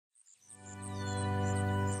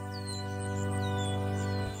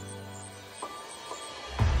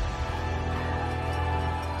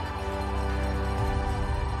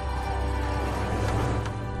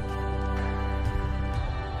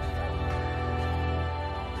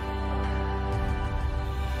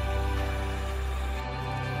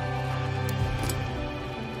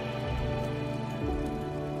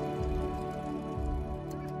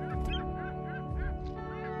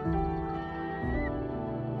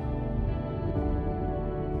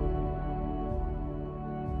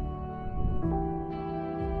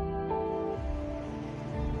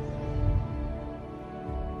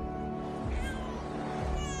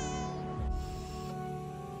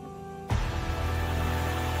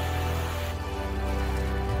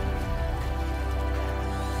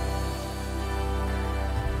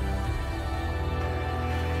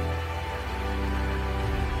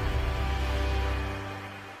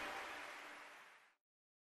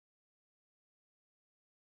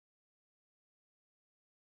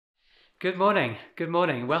Good morning. Good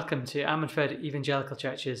morning. Welcome to Ammanford Evangelical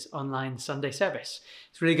Church's online Sunday service.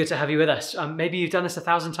 It's really good to have you with us. Maybe you've done this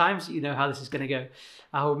 1,000 times. You know how this is going to go.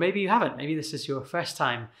 Or maybe you haven't. Maybe this is your first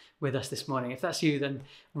time with us this morning. If that's you, then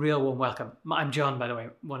real warm welcome. I'm John, by the way,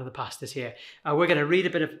 one of the pastors here. We're going to read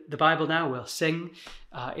a bit of the Bible now. We'll sing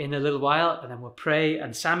in a little while, and then we'll pray.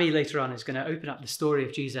 And Sammy later on is going to open up the story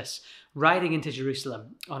of Jesus riding into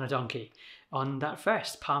Jerusalem on a donkey on that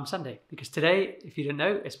first Palm Sunday, because today, if you didn't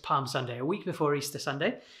know, it's Palm Sunday, a week before Easter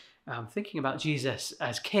Sunday. Thinking about Jesus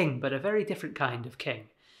as king, but a very different kind of king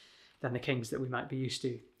than the kings that we might be used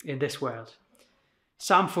to in this world.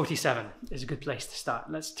 Psalm 47 is a good place to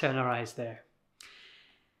start. Let's turn our eyes there.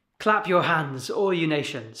 Clap your hands, all you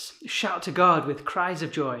nations. Shout to God with cries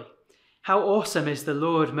of joy. How awesome is the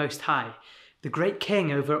Lord Most High, the great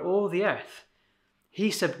King over all the earth. He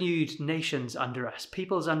subdued nations under us,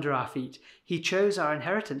 peoples under our feet. He chose our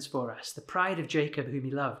inheritance for us, the pride of Jacob whom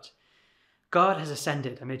he loved. God has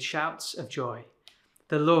ascended amid shouts of joy,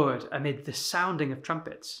 the Lord amid the sounding of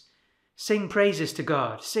trumpets. Sing praises to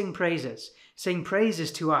God, sing praises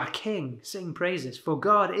to our King, sing praises, for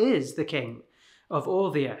God is the King of all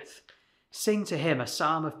the earth. Sing to him a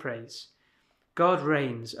psalm of praise. God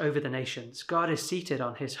reigns over the nations. God is seated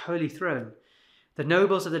on his holy throne. The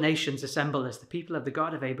nobles of the nations assemble as the people of the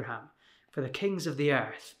God of Abraham, for the kings of the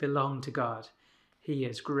earth belong to God. He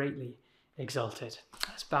is greatly exalted.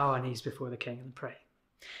 Let's bow our knees before the King and pray.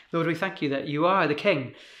 Lord, we thank you that you are the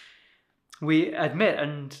King. We admit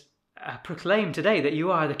and proclaim today that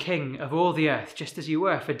you are the King of all the earth, just as you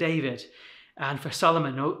were for David and for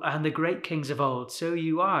Solomon and the great kings of old. So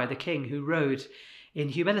you are the King who rode in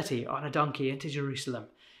humility on a donkey into Jerusalem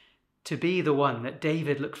to be the one that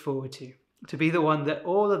David looked forward to be the one that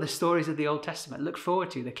all of the stories of the Old Testament look forward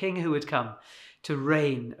to, the King who would come to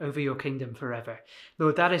reign over your kingdom forever.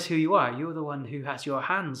 Lord, that is who you are. You're the one who has your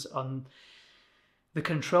hands on the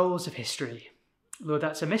controls of history. Lord,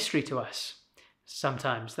 that's a mystery to us.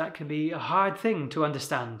 Sometimes that can be a hard thing to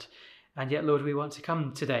understand. And yet, Lord, we want to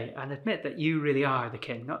come today and admit that you really are the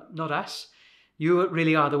King, not us. You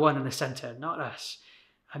really are the one in the center, not us.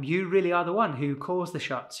 You really are the one who calls the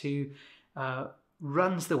shots, who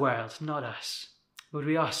runs the world, not us. Lord,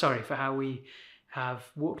 we are sorry for how we have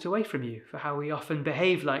walked away from you, for how we often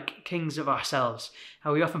behave like kings of ourselves,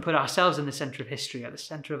 how we often put ourselves in the center of history, at the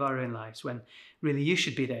center of our own lives, when really you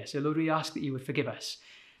should be there. So Lord, we ask that you would forgive us.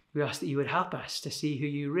 We ask that you would help us to see who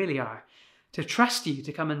you really are, to trust you,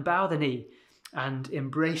 to come and bow the knee and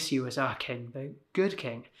embrace you as our King, the good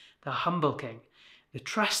King, the humble King, the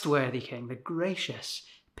trustworthy King, the gracious,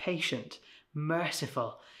 patient,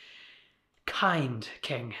 merciful, kind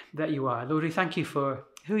King that you are. Lord, we thank you for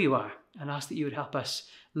who you are and ask that you would help us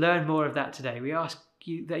learn more of that today. We ask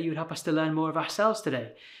you that you would help us to learn more of ourselves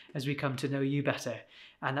today as we come to know you better,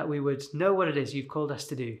 and that we would know what it is you've called us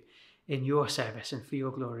to do in your service and for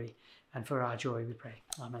your glory and for our joy, we pray.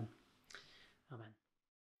 Amen. Amen.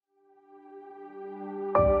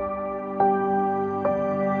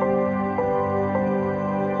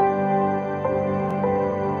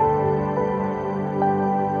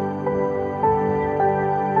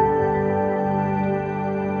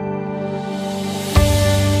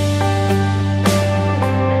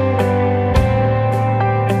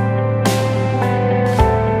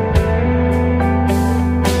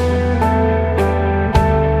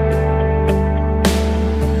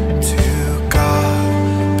 To God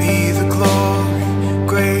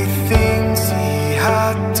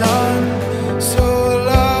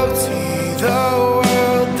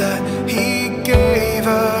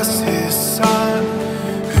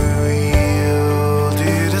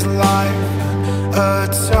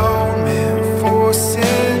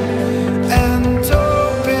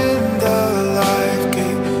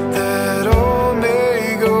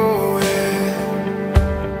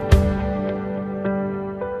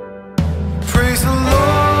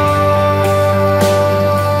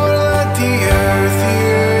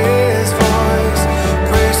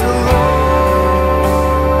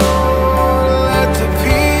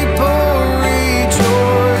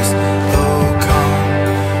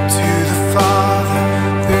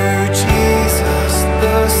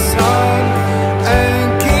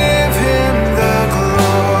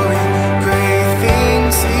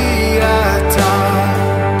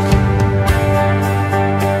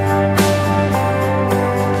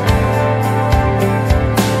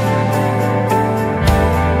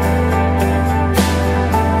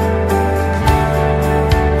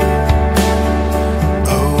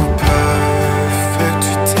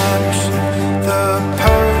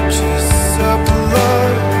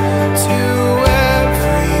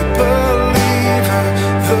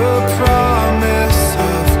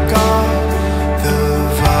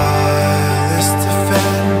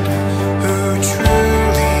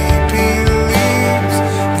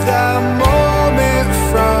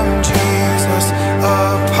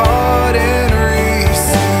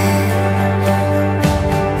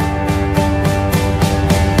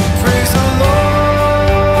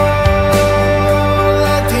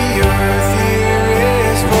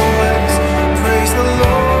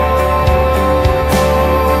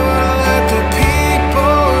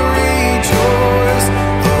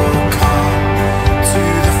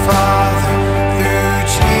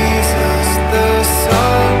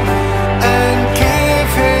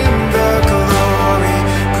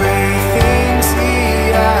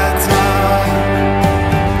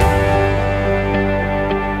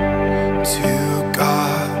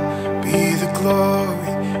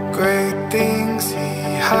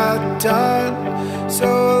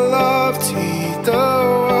loved he the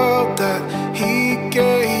world that he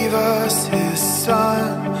gave us his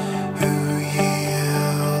Son, who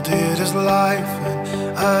yielded his life in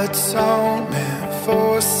atonement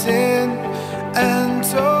for sin, and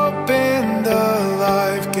opened the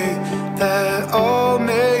life gate that all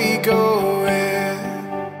may go in.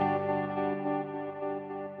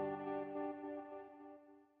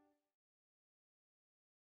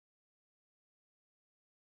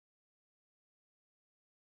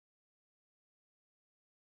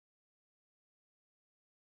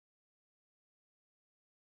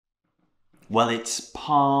 Well, it's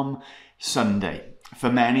Palm Sunday.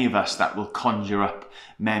 For many of us, that will conjure up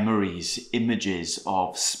memories, images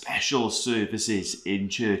of special services in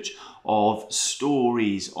church, of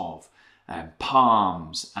stories of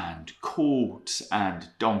palms and coats and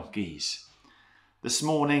donkeys. This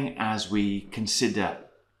morning, as we consider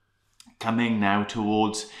coming now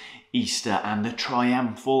towards Easter and the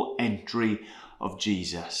triumphal entry of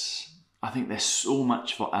Jesus, I think there's so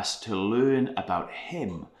much for us to learn about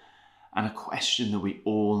him, and a question that we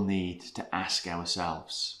all need to ask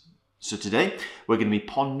ourselves. So today we're going to be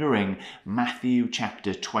pondering Matthew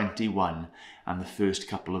chapter 21 and the first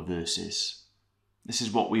couple of verses. This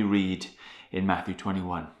is what we read in Matthew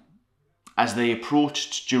 21. As they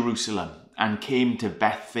approached Jerusalem and came to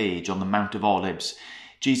Bethphage on the Mount of Olives,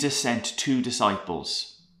 Jesus sent 2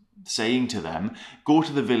 disciples, saying to them, "Go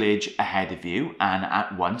to the village ahead of you, and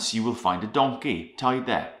at once you will find a donkey tied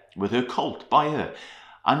there, with her colt by her.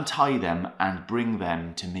 Untie them and bring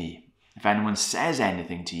them to me. If anyone says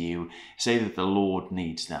anything to you, say that the Lord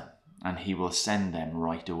needs them, and he will send them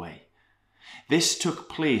right away." This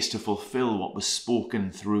took place to fulfill what was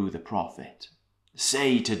spoken through the prophet.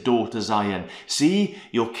 "Say to daughter Zion, see,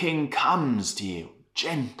 your king comes to you,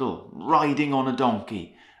 gentle, riding on a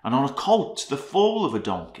donkey, and on a colt, the foal of a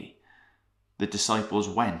donkey." The disciples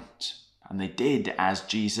went, and they did as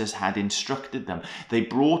Jesus had instructed them. They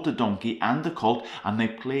brought the donkey and the colt, and they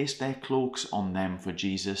placed their cloaks on them for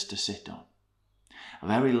Jesus to sit on. A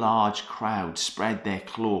very large crowd spread their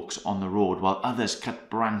cloaks on the road, while others cut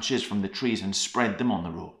branches from the trees and spread them on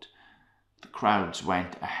the road. The crowds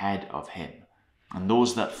went ahead of him, and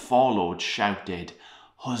those that followed shouted,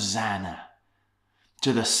 "Hosanna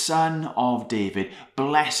to the Son of David.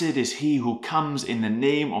 Blessed is he who comes in the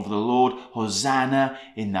name of the Lord. Hosanna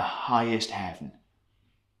in the highest heaven."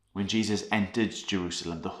 When Jesus entered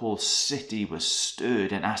Jerusalem, the whole city was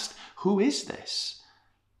stirred and asked, "Who is this?"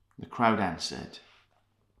 The crowd answered,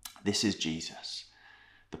 "This is Jesus,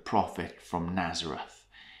 the prophet from Nazareth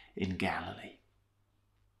in Galilee."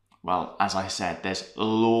 Well, as I said, there's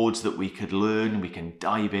loads that we could learn, we can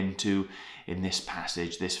dive into in this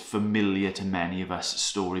passage, this familiar to many of us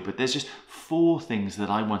story, but there's just 4 things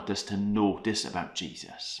that I want us to notice about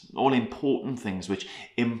Jesus, all important things which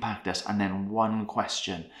impact us, and then 1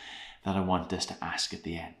 question that I want us to ask at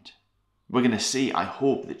the end. We're going to see, I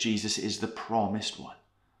hope, that Jesus is the promised one,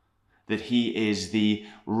 that he is the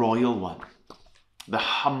royal one, the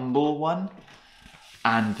humble one,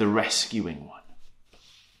 and the rescuing one.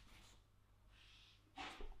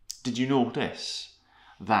 Did you notice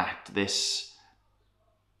that this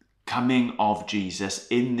coming of Jesus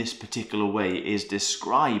in this particular way is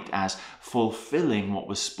described as fulfilling what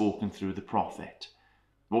was spoken through the prophet?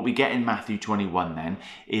 What we get in Matthew 21 then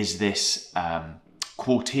is this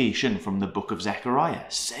quotation from the book of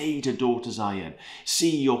Zechariah. "Say to daughter Zion,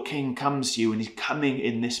 see, your king comes to you, and he's coming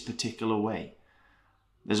in this particular way."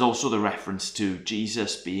 There's also the reference to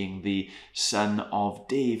Jesus being the son of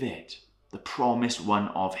David, the promised one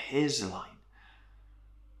of his line.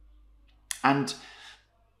 And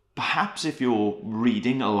perhaps if you're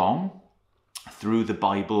reading along through the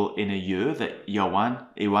Bible in a year that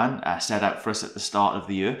Iwan set out for us at the start of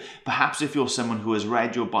the year, perhaps if you're someone who has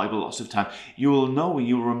read your Bible lots of time, you'll know,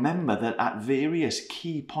 you'll remember that at various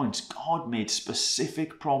key points, God made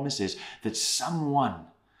specific promises that someone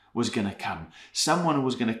was going to come. Someone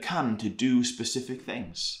was going to come to do specific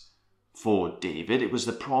things. For David, it was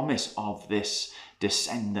the promise of this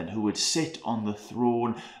descendant who would sit on the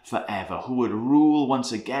throne forever, who would rule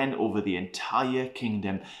once again over the entire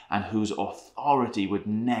kingdom, and whose authority would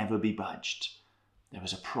never be budged. There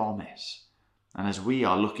was a promise. And as we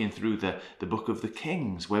are looking through the book of the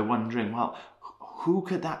Kings, we're wondering, well, who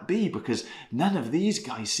could that be? Because none of these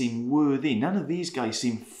guys seem worthy. None of these guys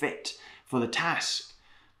seem fit for the task.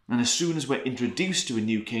 And as soon as we're introduced to a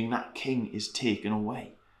new king, that king is taken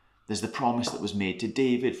away. There's the promise that was made to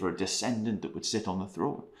David for a descendant that would sit on the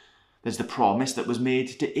throne. There's the promise that was made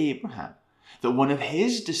to Abraham. that one of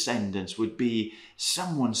his descendants would be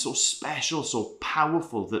someone so special, so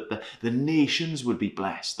powerful, that the nations would be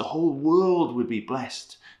blessed, the whole world would be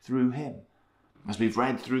blessed through him. As we've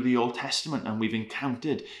read through the Old Testament and we've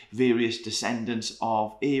encountered various descendants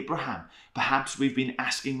of Abraham, perhaps we've been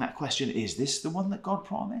asking that question, is this the one that God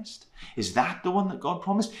promised? Is that the one that God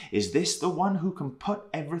promised? Is this the one who can put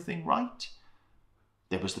everything right?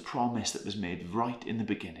 There was the promise that was made right in the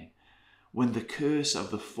beginning, when the curse of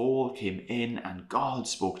the fall came in and God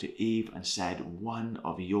spoke to Eve and said, one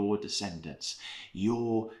of your descendants,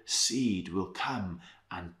 your seed will come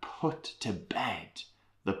and put to bed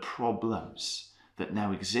the problems that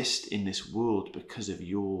now exist in this world because of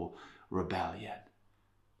your rebellion.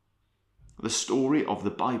 The story of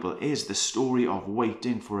the Bible is the story of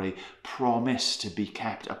waiting for a promise to be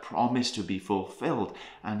kept, a promise to be fulfilled.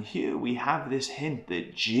 And here we have this hint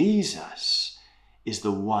that Jesus is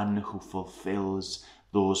the one who fulfills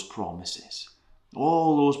those promises.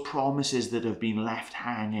 All those promises that have been left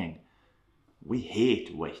hanging. We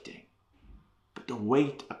hate waiting. But the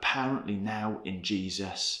wait apparently now in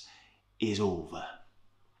Jesus is over.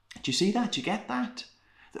 Do you see that? Do you get that?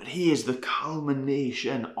 That he is the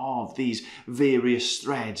culmination of these various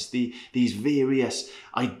threads, these various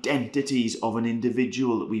identities of an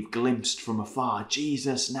individual that we've glimpsed from afar.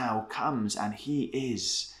 Jesus now comes and he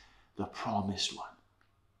is the promised one,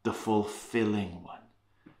 the fulfilling one.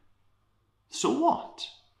 So what?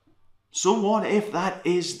 So what if that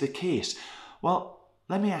is the case? Well,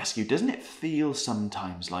 let me ask you, doesn't it feel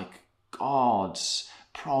sometimes like God's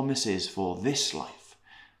promises for this life,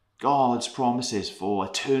 God's promises for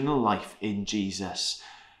eternal life in Jesus,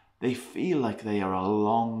 they feel like they are a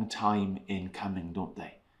long time in coming, don't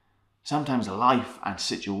they? Sometimes life and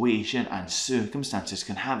situation and circumstances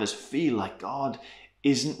can have us feel like God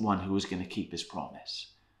isn't one who is going to keep his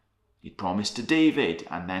promise. He promised to David,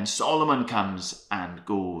 and then Solomon comes and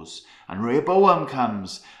goes, and Rehoboam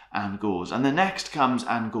comes and goes, and the next comes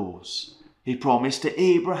and goes. He promised to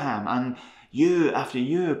Abraham, and year after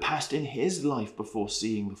year passed in his life before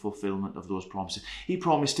seeing the fulfillment of those promises. He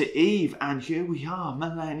promised to Eve, and here we are,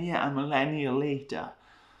 millennia and millennia later.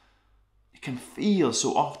 It can feel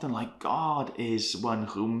so often like God is one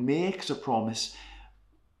who makes a promise,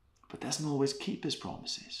 but doesn't always keep his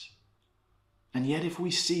promises. And yet if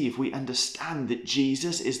we understand that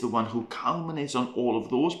Jesus is the one who culminates on all of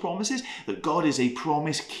those promises, that God is a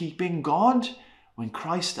promise-keeping God when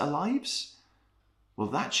Christ arrives, well,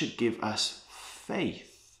 that should give us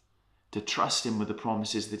faith to trust him with the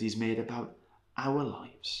promises that he's made about our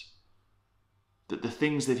lives. That the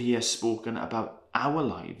things that he has spoken about our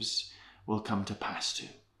lives will come to pass too.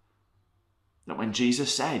 That when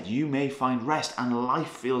Jesus said, you may find rest and life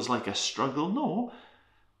feels like a struggle, no,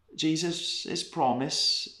 Jesus'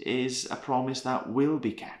 promise is a promise that will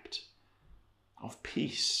be kept, of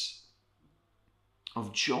peace,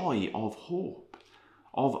 of joy, of hope,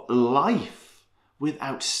 of life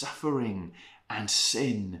without suffering and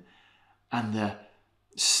sin and the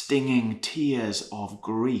stinging tears of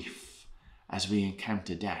grief as we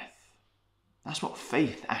encounter death. That's what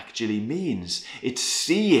faith actually means. It's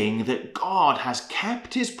seeing that God has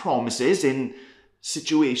kept his promises in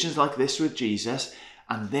situations like this with Jesus,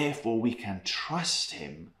 and therefore we can trust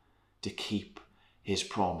him to keep his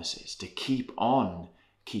promises, to keep on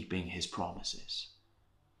keeping his promises.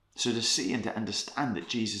 So to see and to understand that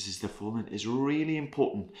Jesus is the fulfillment is really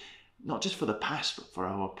important, not just for the past, but for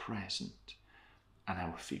our present and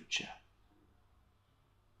our future.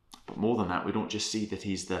 But more than that, we don't just see that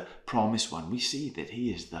he's the promised one, we see that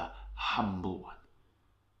he is the humble one.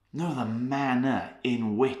 No, the manner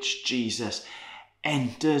in which Jesus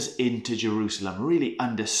enters into Jerusalem really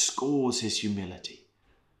underscores his humility.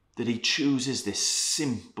 That he chooses this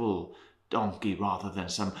simple donkey rather than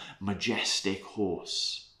some majestic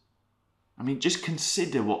horse. I mean, just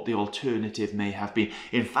consider what the alternative may have been.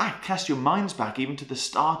 In fact, cast your minds back even to the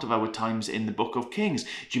start of our times in the book of Kings.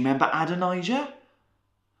 Do you remember Adonijah?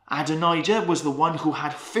 Adonijah was the one who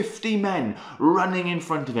had 50 men running in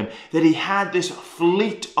front of him, that he had this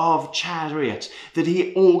fleet of chariots, that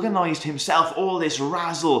he organized himself all this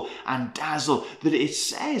razzle and dazzle, that it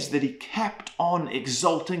says that he kept on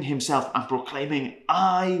exalting himself and proclaiming,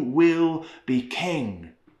 I will be king.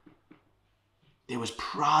 There was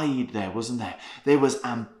pride there, wasn't there? There was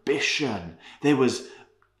ambition. There was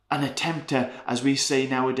an attempt to, as we say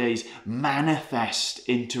nowadays, manifest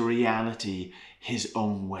into reality his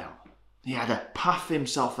own will. He had to puff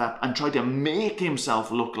himself up and try to make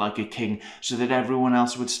himself look like a king so that everyone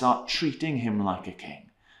else would start treating him like a king.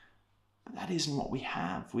 But that isn't what we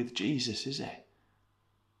have with Jesus, is it?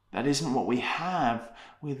 That isn't what we have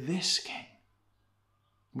with this king.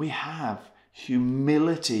 We have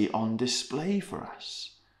humility on display for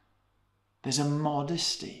us. There's a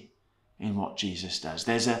modesty in what Jesus does.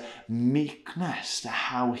 There's a meekness to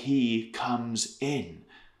how he comes in.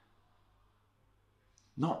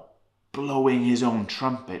 Not blowing his own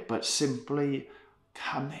trumpet, but simply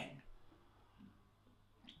coming.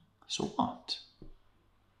 So what?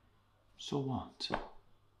 So what?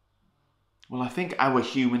 Well, I think our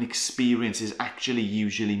human experience is actually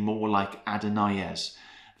usually more like Adonai's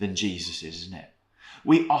than Jesus's, isn't it?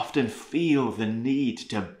 We often feel the need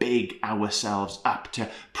to big ourselves up, to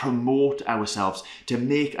promote ourselves, to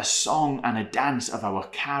make a song and a dance of our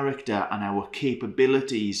character and our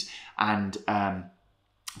capabilities and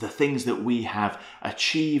the things that we have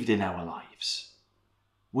achieved in our lives.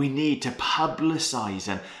 We need to publicize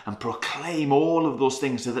and proclaim all of those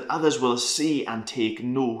things so that others will see and take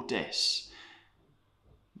notice.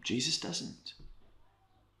 Jesus doesn't.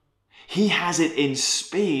 He has it in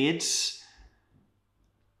spades,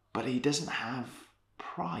 but he doesn't have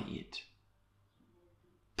pride.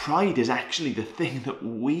 Pride is actually the thing that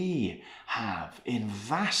we have in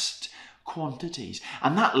vast quantities.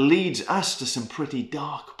 And that leads us to some pretty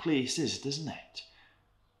dark places, doesn't it?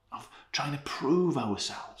 Of trying to prove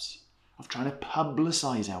ourselves, of trying to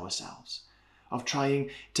publicize ourselves, of trying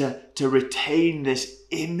to retain this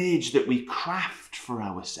image that we craft for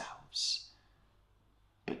ourselves.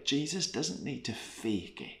 But Jesus doesn't need to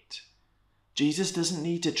fake it. Jesus doesn't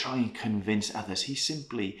need to try and convince others. He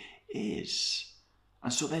simply is.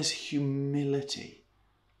 And so there's humility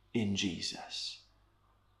in Jesus.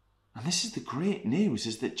 And this is the great news,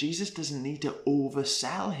 is that Jesus doesn't need to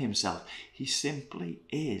oversell himself. He simply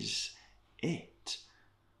is it.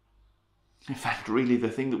 In fact, really the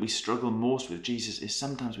thing that we struggle most with Jesus is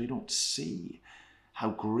sometimes we don't see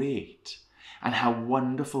how great and how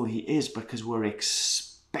wonderful he is because we're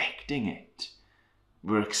expecting it.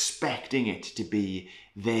 We're expecting it to be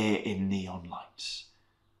there in neon lights.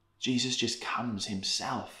 Jesus just comes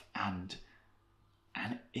himself and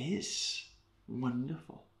is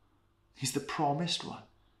wonderful. He's the promised one.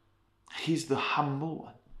 He's the humble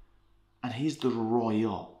one. And he's the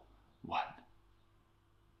royal one.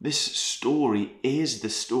 This story is the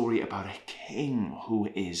story about a king who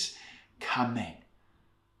is coming.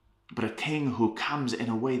 But a king who comes in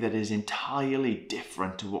a way that is entirely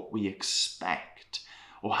different to what we expect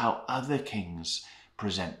or how other kings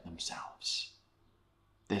present themselves.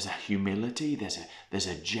 There's a humility, there's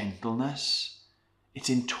a gentleness. It's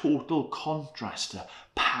in total contrast to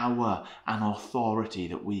power and authority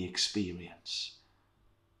that we experience.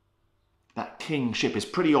 That kingship is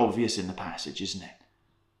pretty obvious in the passage, isn't it?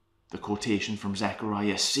 The quotation from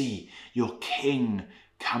Zechariah, "See, your king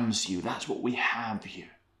comes to you." That's what we have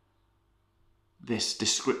here. This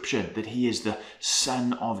description that he is the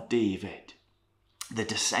son of David, the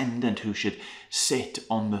descendant who should sit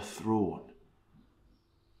on the throne.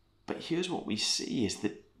 But here's what we see is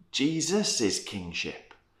that Jesus'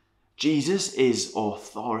 kingship, Jesus'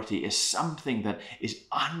 authority is something that is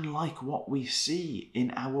unlike what we see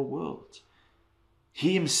in our world.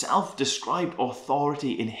 He himself described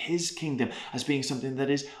authority in his kingdom as being something that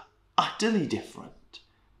is utterly different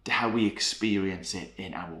to how we experience it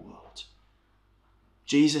in our world.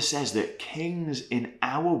 Jesus says that kings in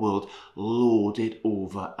our world lord it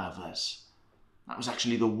over others. That was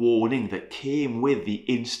actually the warning that came with the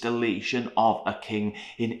installation of a king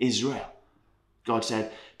in Israel. God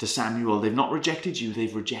said to Samuel, "They've not rejected you,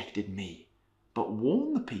 they've rejected me. But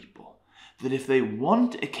warn the people that if they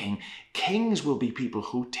want a king, kings will be people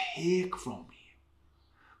who take from you,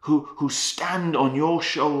 who stand on your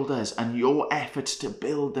shoulders and your efforts to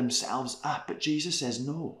build themselves up." But Jesus says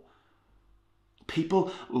no.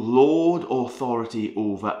 People lord authority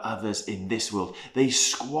over others in this world. They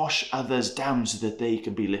squash others down so that they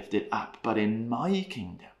can be lifted up. But in my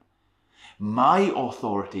kingdom, my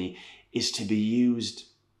authority is to be used,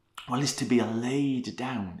 is to be laid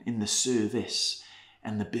down in the service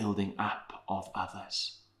and the building up of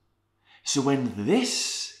others. So when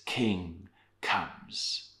this king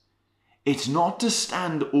comes, it's not to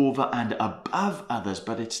stand over and above others,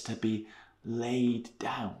 but it's to be laid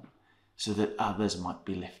down so that others might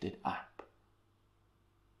be lifted up.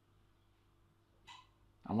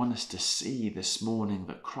 I want us to see this morning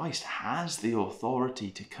that Christ has the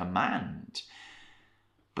authority to command,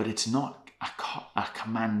 but it's not a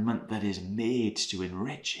commandment that is made to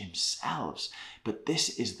enrich himself, but this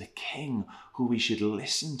is the king who we should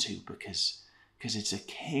listen to because it's a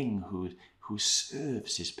king who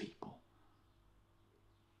serves his people.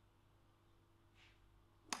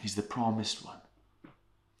 He's the promised one.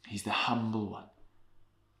 He's the humble one.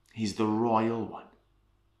 He's the royal one.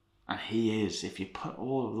 And he is, if you put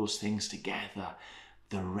all of those things together,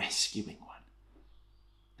 the rescuing one.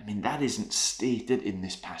 I mean, that isn't stated in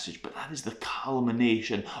this passage, but that is the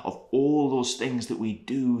culmination of all those things that we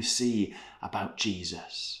do see about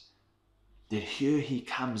Jesus. That here he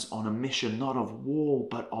comes on a mission not of war,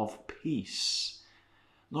 but of peace.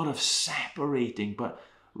 Not of separating, but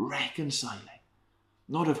reconciling.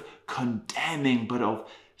 Not of condemning, but of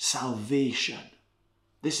salvation.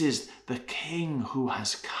 This is the King who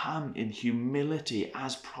has come in humility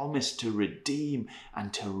as promised to redeem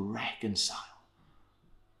and to reconcile.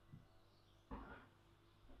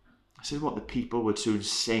 This is what the people would soon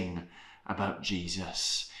sing about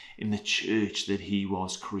Jesus in the church that he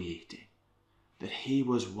was creating. That he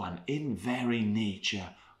was one in very nature,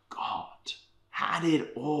 God, had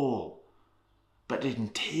it all, but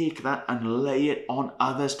didn't take that and lay it on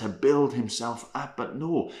others to build himself up, but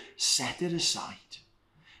no, set it aside.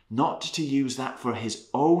 Not to use that for his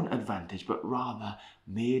own advantage, but rather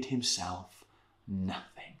made himself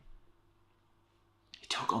nothing. He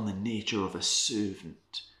took on the nature of a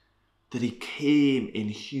servant, that he came in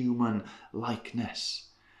human likeness,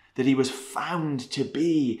 that he was found to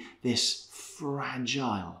be this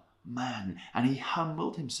fragile man, and he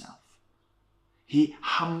humbled himself. He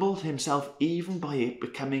humbled himself even by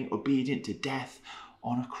becoming obedient to death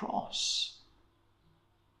on a cross.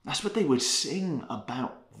 That's what they would sing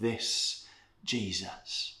about this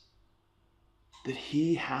Jesus. That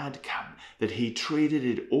he had come, that he traded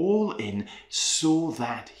it all in so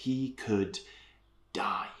that he could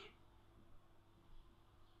die.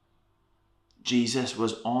 Jesus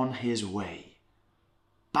was on his way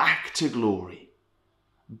back to glory,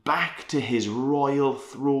 back to his royal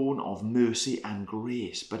throne of mercy and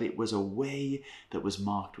grace, but it was a way that was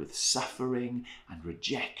marked with suffering and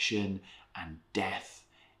rejection and death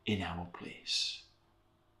in our place.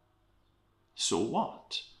 So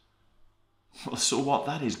what? Well, so what?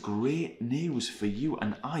 That is great news for you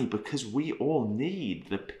and I, because we all need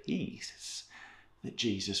the peace that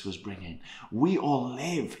Jesus was bringing. We all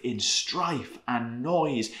live in strife and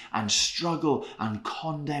noise and struggle and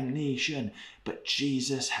condemnation, but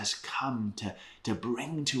Jesus has come to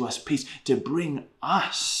bring to us peace, to bring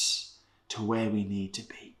us to where we need to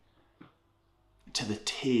be, to the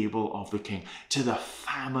table of the King, to the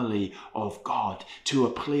family of God, to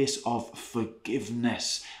a place of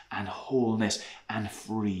forgiveness and wholeness and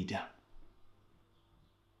freedom.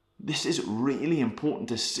 This is really important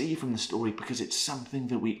to see from the story because it's something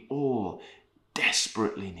that we all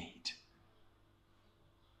desperately need.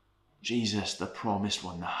 Jesus, the promised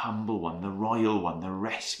one, the humble one, the royal one, the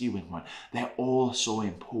rescuing one, they're all so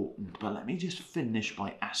important. But let me just finish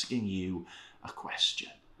by asking you a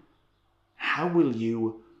question. How will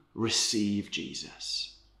you receive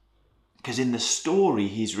Jesus? Because in the story,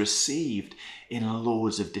 he's received in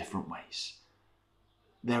loads of different ways.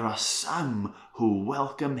 There are some who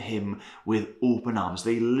welcome him with open arms.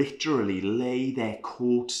 They literally lay their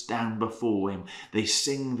coats down before him. They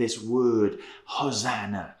sing this word,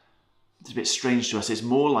 Hosanna. It's a bit strange to us. It's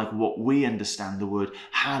more like what we understand the word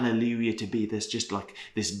hallelujah to be. There's just like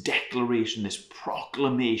this declaration, this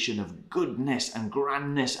proclamation of goodness and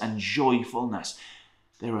grandness and joyfulness.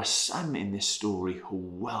 There are some in this story who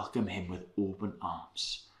welcome him with open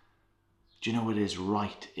arms. Do you know it is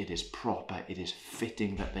right, it is proper, it is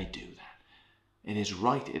fitting that they do that. It is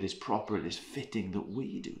right, it is proper, it is fitting that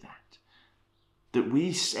we do that. That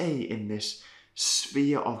we say in this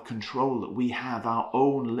sphere of control that we have our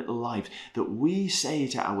own little lives, that we say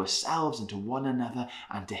to ourselves and to one another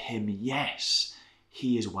and to him, yes,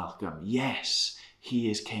 he is welcome. Yes, he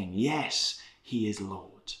is King. Yes, he is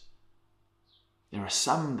Lord. There are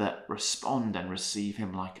some that respond and receive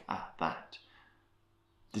him like that.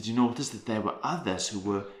 Did you notice that there were others who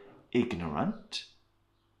were ignorant,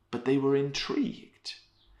 but they were intrigued?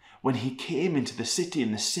 When he came into the city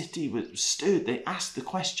and the city was stirred, they asked the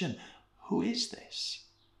question, who is this?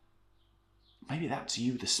 Maybe that's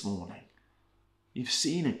you this morning. You've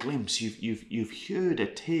seen a glimpse, you've heard a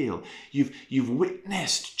tale, you've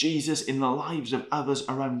witnessed Jesus in the lives of others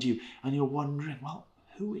around you, and you're wondering, well,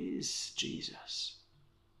 who is Jesus?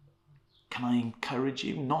 Can I encourage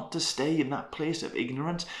you not to stay in that place of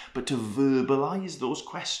ignorance, but to verbalize those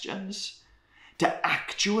questions, to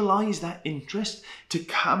actualize that interest, to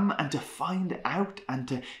come and to find out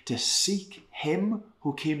and to seek him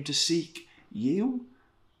who came to seek you?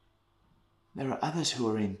 There are others who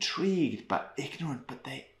are intrigued but ignorant, but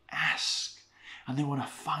they ask and they want to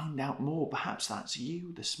find out more. Perhaps that's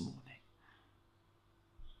you this morning.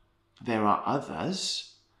 There are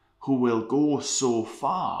others who will go so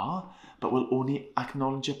far but will only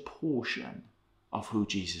acknowledge a portion of who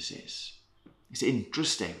Jesus is. It's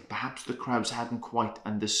interesting. Perhaps the crowds hadn't quite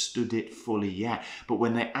understood it fully yet. But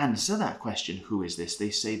when they answer that question, who is this? They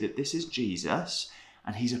say that this is Jesus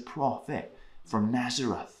and he's a prophet from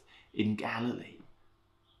Nazareth in Galilee.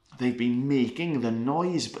 They've been making the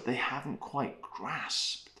noise, but they haven't quite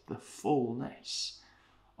grasped the fullness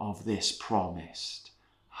of this promised,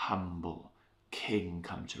 humble King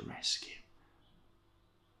come to rescue.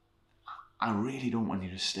 I really don't want you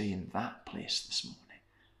to stay in that place this morning.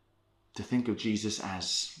 To think of Jesus,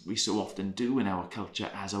 as we so often do in our culture,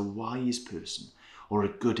 as a wise person or a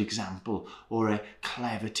good example or a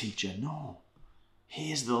clever teacher. No,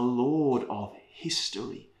 he is the Lord of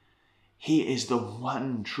history. He is the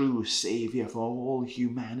one true Saviour for all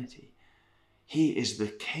humanity. He is the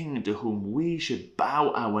King to whom we should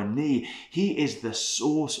bow our knee. He is the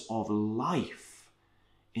source of life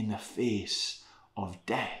in the face of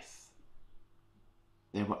death.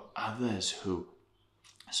 There were others who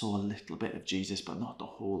saw a little bit of Jesus, but not the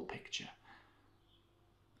whole picture.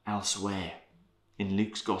 Elsewhere in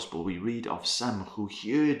Luke's Gospel, we read of some who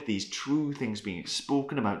heard these true things being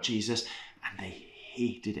spoken about Jesus and they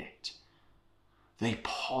hated it. They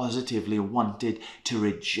positively wanted to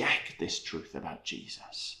reject this truth about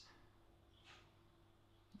Jesus.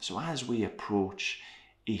 So as we approach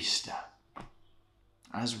Easter,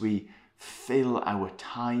 as we fill our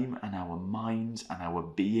time and our minds and our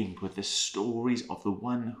being with the stories of the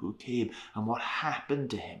one who came and what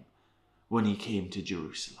happened to him when he came to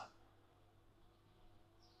Jerusalem,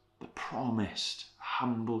 the promised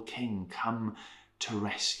humble King come to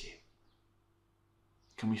rescue,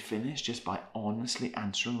 can we finish just by honestly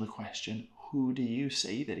answering the question, who do you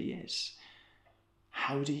say that he is?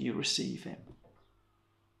 How do you receive him?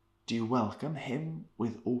 Do you welcome him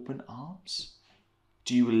with open arms?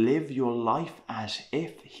 Do you live your life as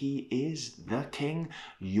if he is the King,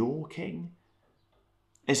 your King?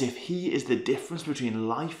 As if he is the difference between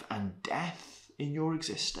life and death in your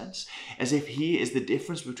existence? As if he is the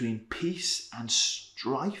difference between peace and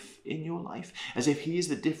strife in your life? As if he is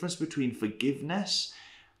the difference between forgiveness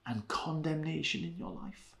and condemnation in your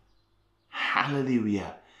life?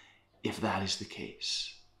 Hallelujah, if that is the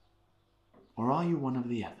case. Or are you one of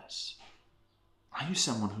the others? Are you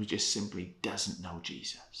someone who just simply doesn't know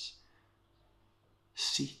Jesus?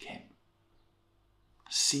 Seek him.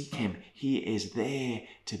 Seek him. He is there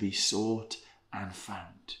to be sought and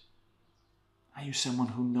found. Are you someone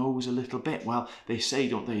who knows a little bit? Well, they say,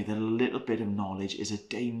 don't they, that a little bit of knowledge is a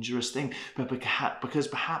dangerous thing, but because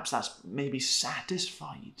perhaps that's maybe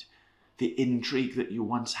satisfied the intrigue that you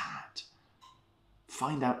once had.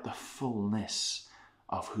 Find out the fullness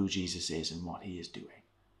of who Jesus is and what he is doing.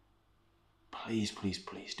 Please, please,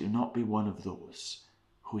 please do not be one of those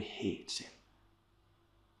who hates him.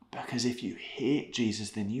 Because if you hate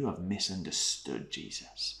Jesus, then you have misunderstood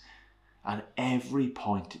Jesus. At every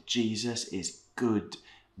point, Jesus is good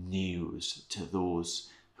news to those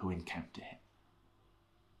who encounter him.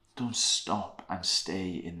 Don't stop and stay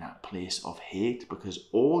in that place of hate, because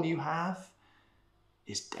all you have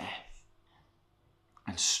is death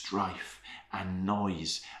and strife and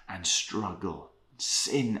noise and struggle,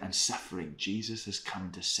 sin and suffering. Jesus has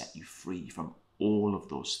come to set you free from all of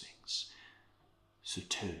those things. So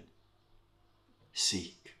turn,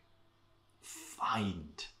 seek,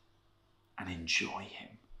 find, and enjoy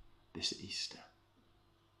him this Easter.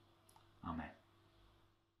 Amen.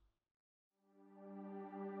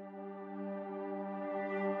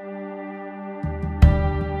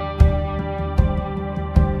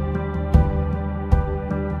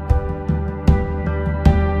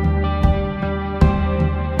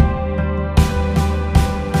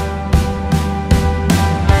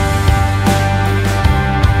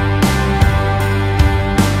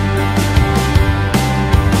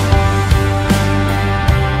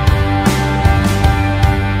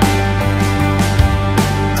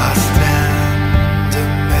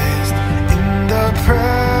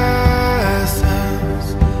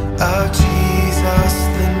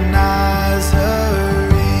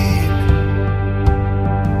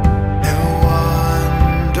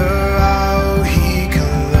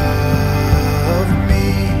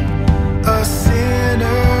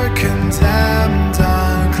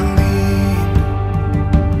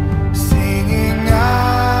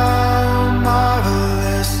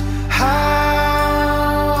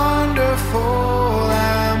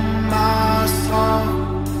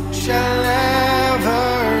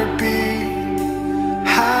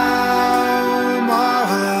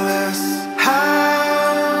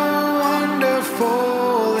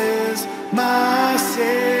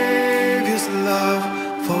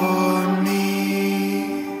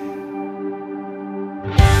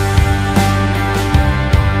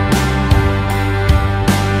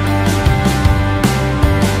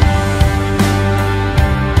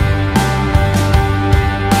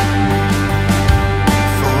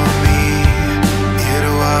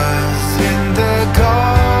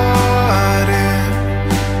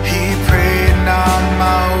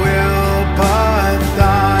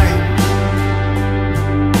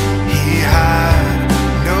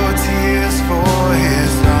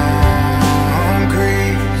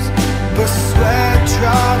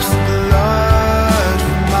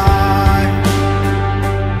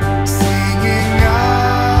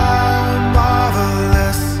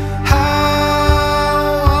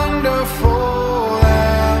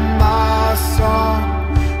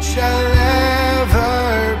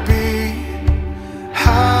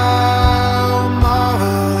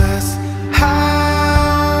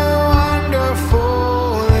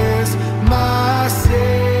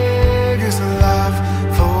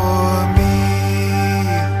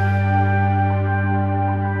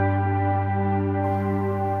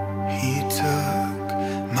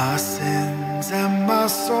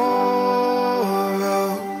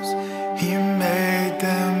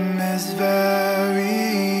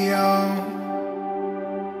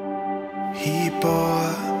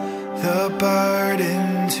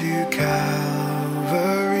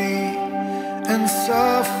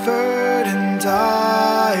 suffered and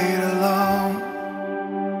died alone.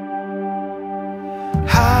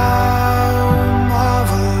 How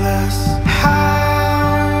marvelous,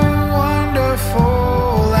 how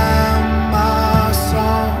wonderful, and my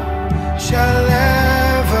song shall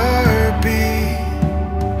ever be.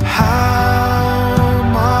 How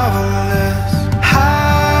marvelous,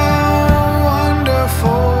 how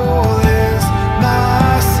wonderful is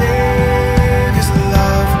my Savior's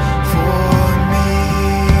love for me.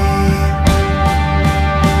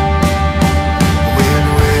 When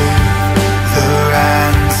with the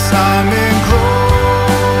ransom in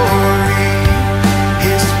glory,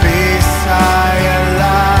 His face I at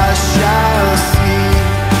last shall see,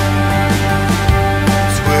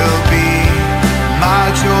 'twill be my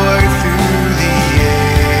joy through the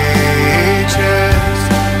ages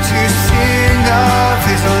to sing of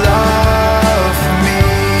His love for me,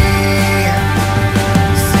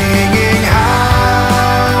 singing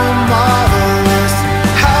how marvelous,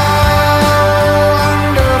 how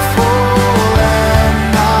wonderful, and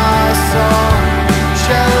my song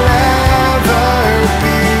shall ever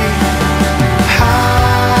be. How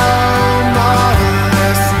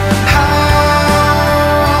marvelous, how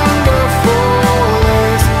wonderful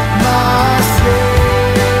is my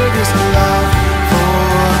Savior's love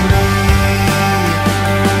for me.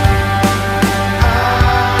 How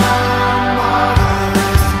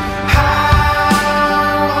marvelous, how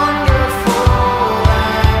wonderful,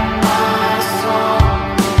 and my song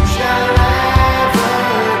shall ever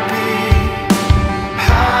be.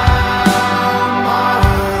 How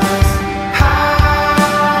marvelous, how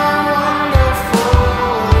wonderful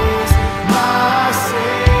is my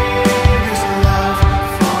Savior's love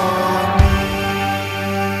for me.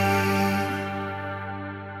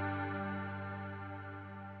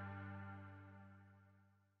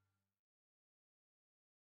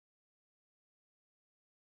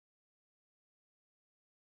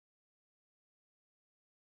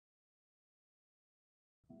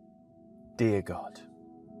 Dear God,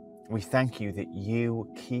 we thank you that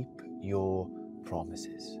you keep your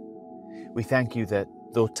promises. We thank you that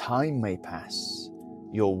though time may pass,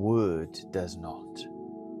 your word does not.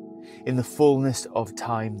 In the fullness of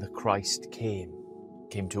time, the Christ came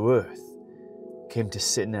to earth, came to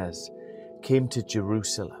sinners, came to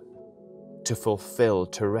Jerusalem to fulfill,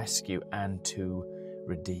 to rescue, and to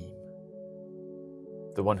redeem.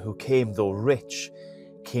 The one who came, though rich,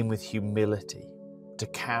 came with humility to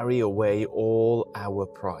carry away all our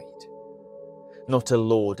pride, not to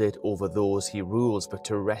lord it over those he rules, but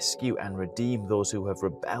to rescue and redeem those who have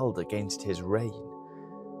rebelled against his reign.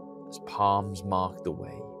 As palms mark the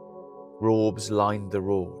way, robes line the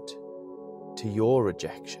road to your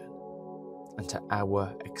rejection and to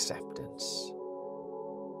our acceptance.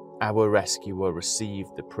 Our rescuer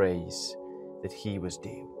received the praise that he was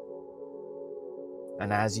due.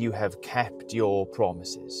 And as you have kept your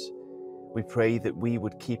promises, we pray that we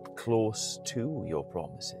would keep close to your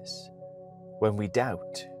promises. When we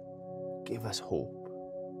doubt, give us hope.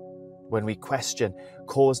 When we question,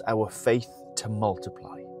 cause our faith to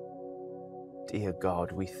multiply. Dear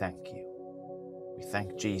God, we thank you. We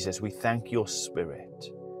thank Jesus. We thank your Spirit.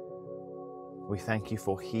 We thank you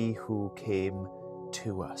for he who came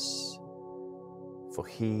to us, for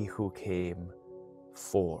he who came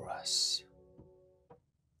for us.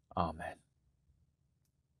 Amen.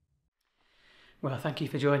 Well, thank you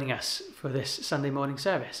for joining us for this Sunday morning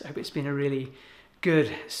service. I hope it's been a really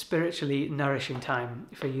good, spiritually nourishing time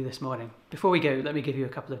for you this morning. Before we go, let me give you a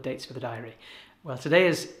couple of dates for the diary. Well, today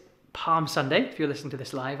is Palm Sunday, if you're listening to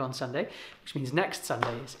this live on Sunday, which means next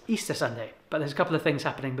Sunday is Easter Sunday. But there's a couple of things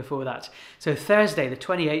happening before that. So Thursday, the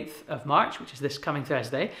 28th of March, which is this coming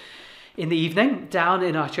Thursday, in the evening, down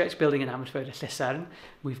in our church building in Ammanford at Llisern,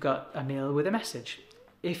 we've got a meal with a message.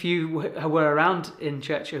 If you were around in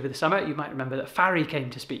church over the summer, you might remember that Farry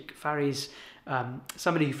came to speak. Farry's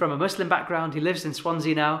somebody from a Muslim background. He lives in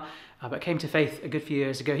Swansea now, but came to faith a good few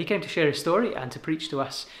years ago. He came to share his story and to preach to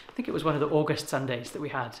us. I think it was one of the August Sundays that we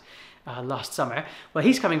had last summer. Well,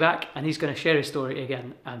 he's coming back and he's going to share his story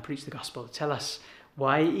again and preach the gospel. Tell us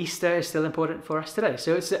why Easter is still important for us today.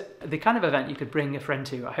 So it's the kind of event you could bring a friend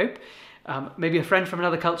to, I hope. Maybe a friend from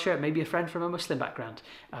another culture, maybe a friend from a Muslim background,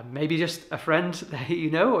 maybe just a friend that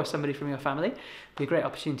you know or somebody from your family. It'd be a great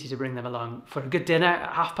opportunity to bring them along for a good dinner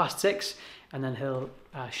at 6:30, and then he'll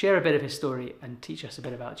share a bit of his story and teach us a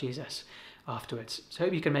bit about Jesus afterwards. So I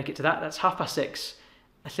hope you can make it to that. That's 6:30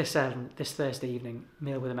 at Llisern this Thursday evening,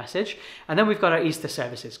 meal with a message. And then we've got our Easter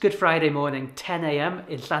services. Good Friday morning, 10 a.m.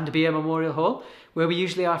 in Llandybia Memorial Hall, where we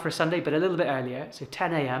usually are for a Sunday, but a little bit earlier. So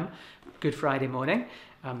 10 a.m. Good Friday morning.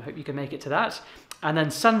 I hope you can make it to that. And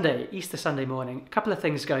then Sunday, Easter Sunday morning, a couple of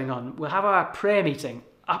things going on. We'll have our prayer meeting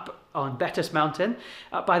up on Bettus Mountain,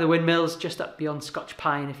 up by the windmills, just up beyond Scotch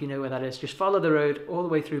Pine, if you know where that is. Just follow the road all the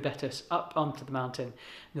way through Bettus, up onto the mountain.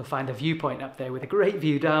 You'll find a viewpoint up there with a great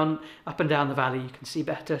view up and down the valley. You can see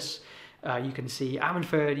Bettus, you can see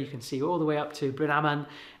Ammanford, you can see all the way up to Bryn Aman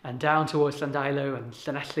and down towards Llandilo and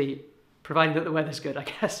Llanelli, providing that the weather's good, I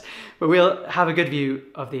guess. But we'll have a good view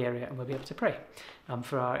of the area and we'll be able to pray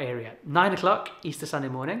for our area. 9 o'clock, Easter Sunday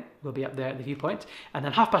morning, we'll be up there at the viewpoint. And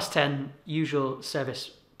then 10:30, usual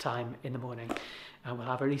service time in the morning. And we'll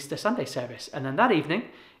have our Easter Sunday service. And then that evening,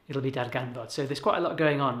 it'll be Darganfod. So there's quite a lot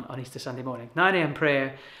going on Easter Sunday morning. 9 a.m.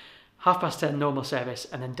 prayer, 10:30 normal service,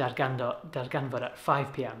 and then Darganfod at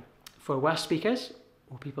 5 p.m. For Welsh speakers,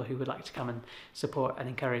 or people who would like to come and support and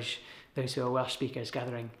encourage those who are Welsh speakers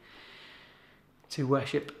gathering to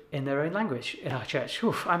worship in their own language in our church.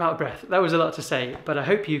 Oof, I'm out of breath. That was a lot to say, but I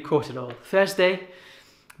hope you caught it all. Thursday,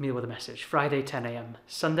 meal with a message. Friday, 10 a.m.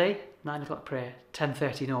 Sunday, 9 o'clock prayer,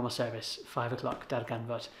 10:30 normal service, 5 o'clock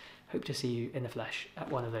Darganfod. Hope to see you in the flesh at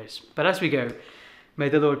one of those. But as we go, may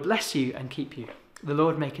the Lord bless you and keep you. The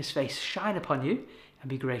Lord make his face shine upon you and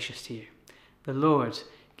be gracious to you. The Lord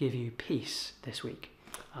give you peace this week.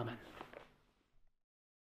 Amen.